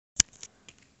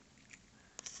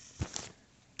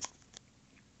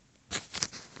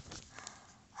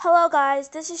Hello guys,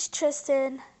 this is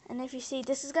Tristan, and if you see,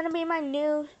 this is going to be my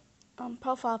new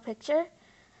profile picture.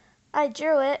 I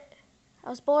drew it. I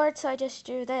was bored, so I just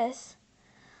drew this.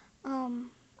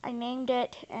 I named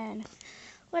it and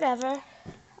whatever.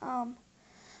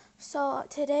 So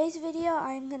today's video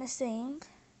I'm going to sing.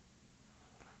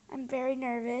 I'm very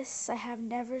nervous. I have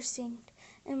never sung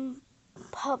in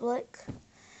public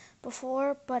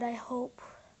before, but I hope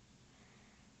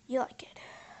you like it.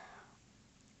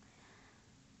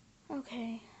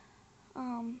 Okay.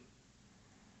 I'm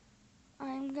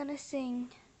gonna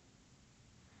sing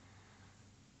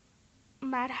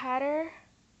Mad Hatter.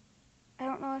 I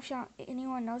don't know if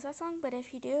anyone knows that song, but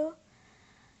if you do,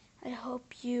 I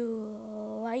hope you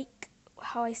like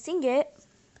how I sing it.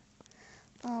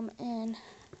 And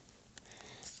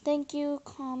thank you,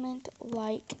 comment,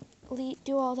 like,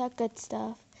 do all that good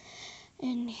stuff.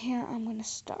 And here I'm gonna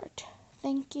start.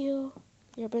 Thank you.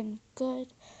 You've been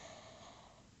good.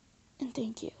 And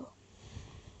thank you.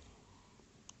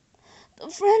 The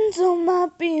friend zone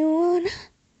might be one.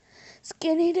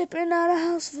 Skinny dipping out of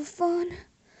house for fun.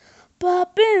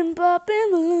 Popping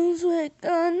balloons with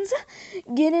guns.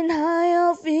 Getting high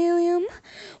off helium.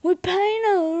 We paint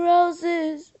our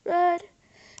roses red.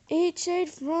 Each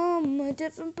shade from a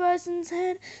different person's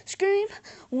head. Scream,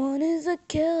 one is a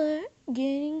killer.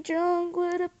 Getting drunk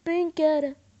with a pink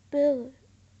caterpillar.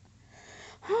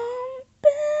 I'm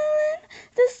peeling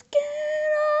the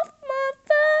skin off my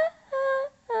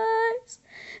face.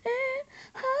 And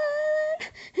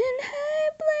hiding in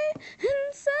Habley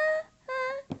inside.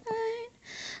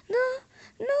 The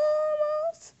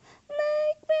normals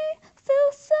make me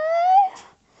feel safe.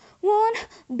 One,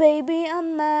 baby,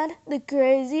 I'm mad. The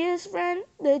craziest friend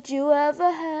that you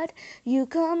ever had. You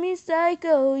call me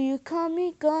psycho, you call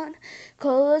me gone.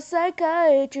 Call a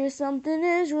psychiatrist, something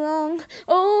is wrong.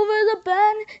 Over the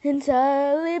bed,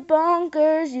 entirely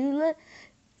bonkers.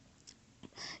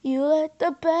 You let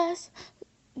the best.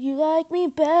 You like me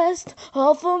best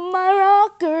off of my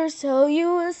rockers. Tell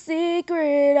you a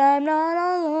secret, I'm not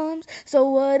on alarms. So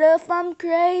what if I'm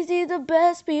crazy? The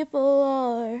best people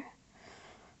are.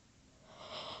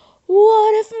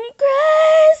 What if I'm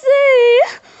crazy?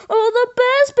 Oh, the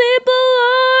best people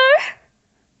are.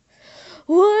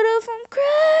 What if I'm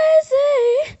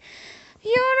crazy?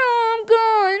 You know I'm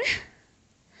gone.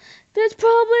 That's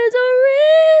probably the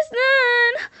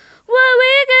reason why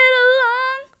we get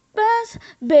along best.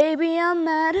 Baby, I'm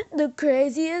mad. The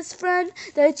craziest friend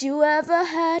that you ever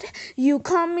had. You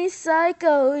call me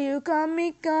psycho, you call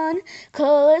me gone.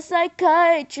 Call a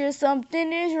psychiatrist,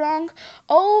 something is wrong.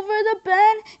 Over the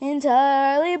bed,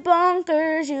 entirely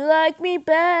bonkers. You like me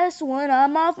best when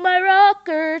I'm off my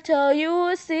rocker. Tell you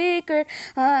a secret,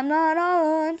 I'm not on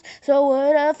alarms. So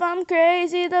what if I'm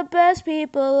crazy? The best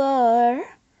people are.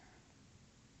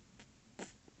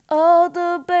 All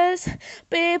the best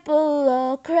people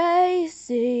are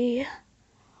crazy.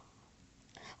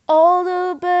 All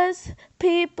the best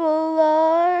people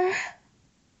are.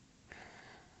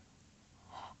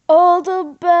 All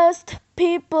the best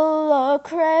people are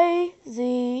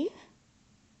crazy.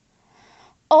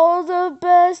 All the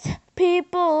best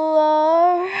people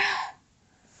are.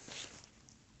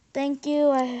 Thank you.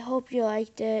 I hope you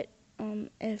liked it.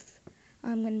 If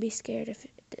I'm gonna be scared if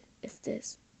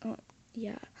this.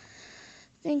 Yeah.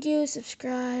 Thank you.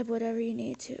 Subscribe. Whatever you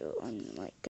need to. Like.